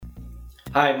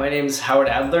Hi, my name is Howard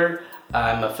Adler.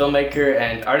 I'm a filmmaker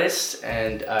and artist,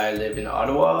 and I live in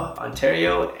Ottawa,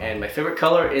 Ontario, and my favorite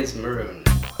color is maroon.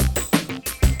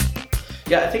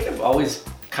 Yeah, I think I've always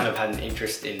kind of had an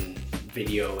interest in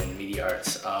video and media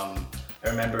arts. I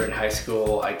remember in high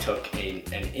school I took an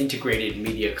integrated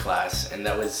media class, and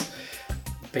that was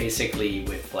basically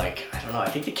with I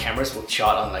think the cameras were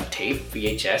shot on tape,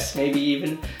 VHS maybe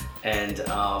even, and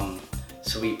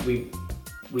so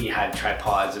we had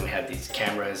tripods and we had these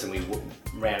cameras and we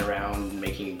ran around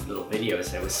making little videos,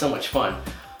 and it was so much fun.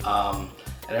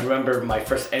 And I remember my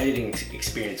first editing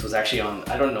experience was actually on,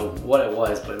 I don't know what it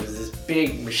was, but it was this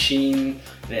big machine,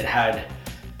 and it had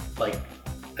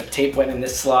a tape went in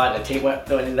this slot, and a tape went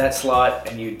in that slot,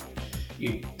 and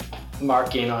you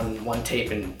mark in on one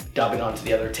tape and dub it onto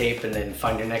the other tape, and then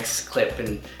find your next clip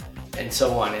and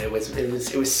so on. And it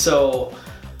was so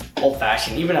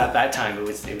old-fashioned. Even at that time, it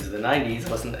was the 90s,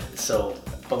 wasn't it? So,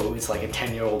 but it was like a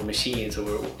 10-year-old machine, so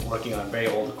we were working on very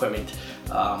old equipment.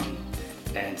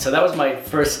 And so that was my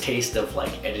first taste of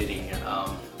editing.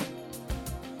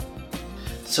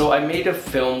 So I made a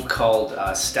film called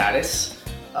Status,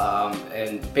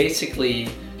 and basically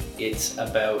it's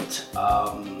about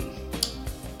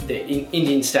the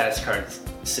Indian status card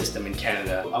system in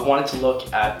Canada. I wanted to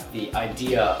look at the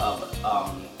idea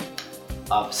of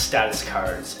status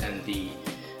cards and the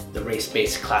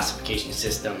race-based classification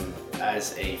system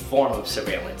as a form of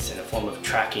surveillance and a form of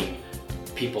tracking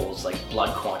people's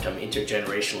blood quantum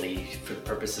intergenerationally for the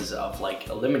purposes of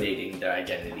eliminating their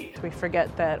identity. We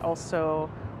forget that also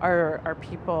are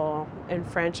people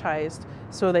enfranchised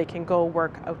so they can go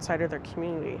work outside of their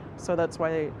community. So that's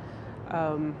why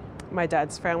my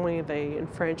dad's family, they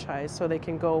enfranchise so they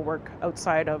can go work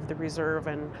outside of the reserve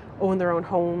and own their own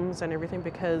homes and everything,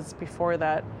 because before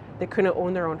that they couldn't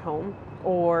own their own home,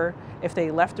 or if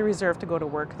they left the reserve to go to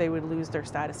work, they would lose their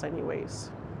status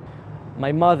anyways.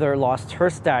 My mother lost her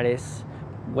status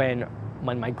when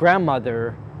my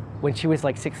grandmother, when she was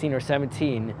 16 or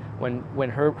 17, when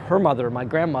her mother, my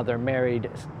grandmother,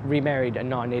 remarried a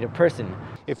non-native person.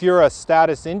 If you're a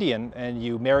status Indian and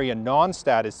you marry a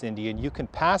non-status Indian, you can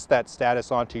pass that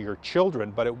status on to your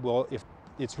children, but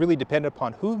it's really dependent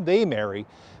upon who they marry.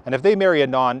 And if they marry a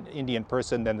non-Indian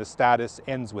person, then the status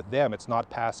ends with them. It's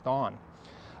not passed on.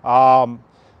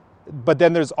 But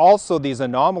then there's also these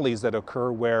anomalies that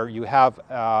occur where you have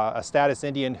a status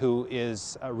Indian who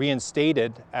is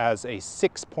reinstated as a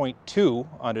 6.2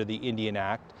 under the Indian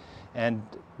Act, and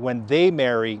when they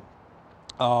marry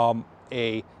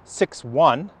a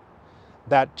 6.1,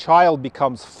 that child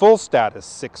becomes full status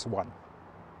 6.1.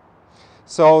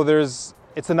 So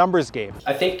it's a numbers game.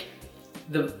 I think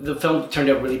the film turned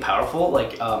out really powerful.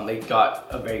 It got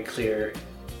a very clear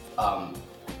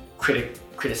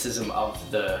criticism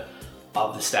of the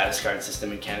status card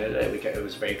system in Canada. It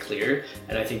was very clear,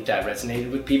 and I think that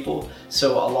resonated with people.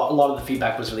 So a lot of the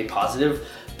feedback was really positive.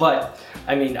 But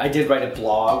I mean, I did write a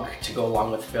blog to go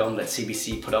along with the film that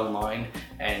CBC put online,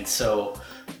 and so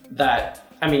that,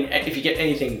 I mean, if you get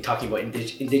anything talking about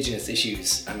Indigenous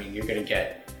issues, I mean, you're gonna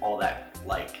get all that,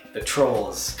 the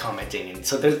trolls commenting, and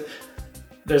so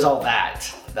there's all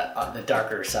that the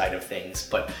darker side of things.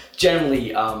 But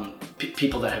generally,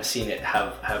 people that have seen it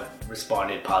have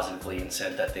responded positively and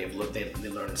said that they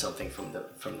learned something from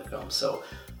the film. So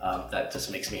that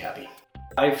just makes me happy.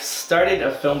 I've started a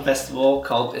film festival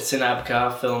called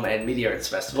Asinabka Film and Media Arts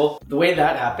Festival. The way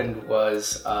that happened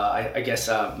was, I guess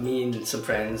me and some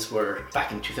friends were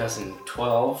back in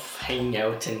 2012 hanging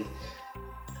out, and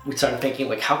we started thinking,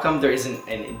 how come there isn't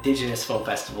an Indigenous film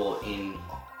festival in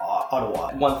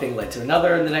Ottawa? One thing led to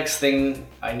another, and the next thing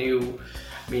I knew,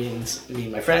 me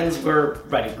and my friends were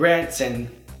writing grants and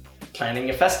planning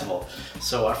a festival.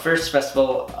 So our first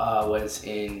festival was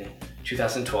in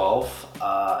 2012,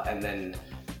 and then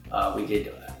we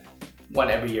did one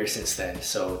every year since then.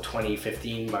 So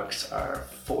 2015 marks our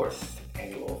 4th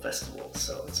annual festival,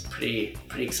 so it's pretty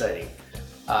exciting.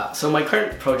 So my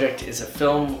current project is a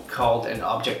film called An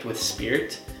Object with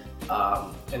Spirit,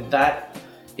 and that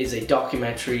is a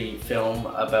documentary film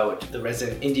about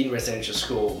the Indian Residential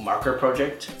School Marker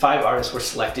Project. 5 artists were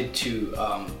selected to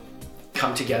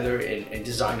come together and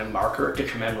design a marker to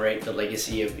commemorate the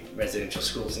legacy of residential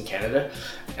schools in Canada.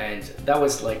 And that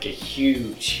was a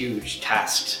huge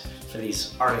task for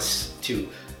these artists to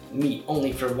meet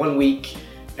only for 1 week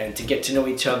and to get to know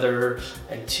each other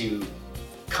and to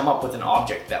come up with an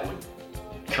object that would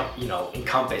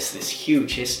encompass this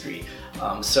huge history.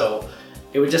 So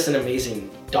it was just an amazing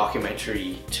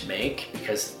documentary to make,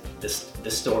 because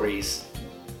the stories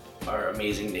are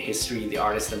amazing. The history, the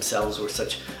artists themselves were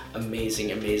such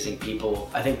amazing people.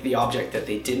 I think the object that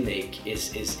they did make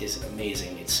is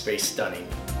amazing. It's very stunning.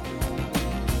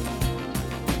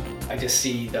 I just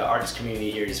see the arts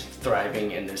community here is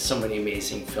thriving, and there's so many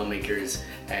amazing filmmakers,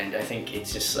 and I think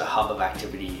it's just a hub of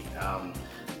activity.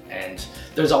 And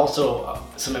there's also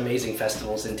some amazing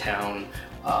festivals in town.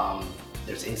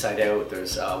 There's Inside Out,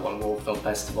 there's One World Film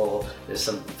Festival, there's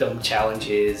some film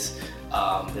challenges,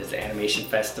 there's the Animation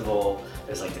Festival,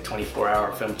 there's like the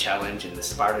 24-hour film challenge and the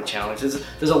Sparta challenge.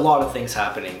 There's a lot of things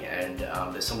happening, and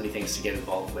there's so many things to get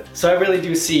involved with. So I really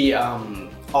do see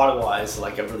Ottawa as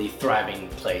like a really thriving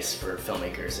place for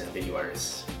filmmakers and video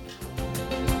artists.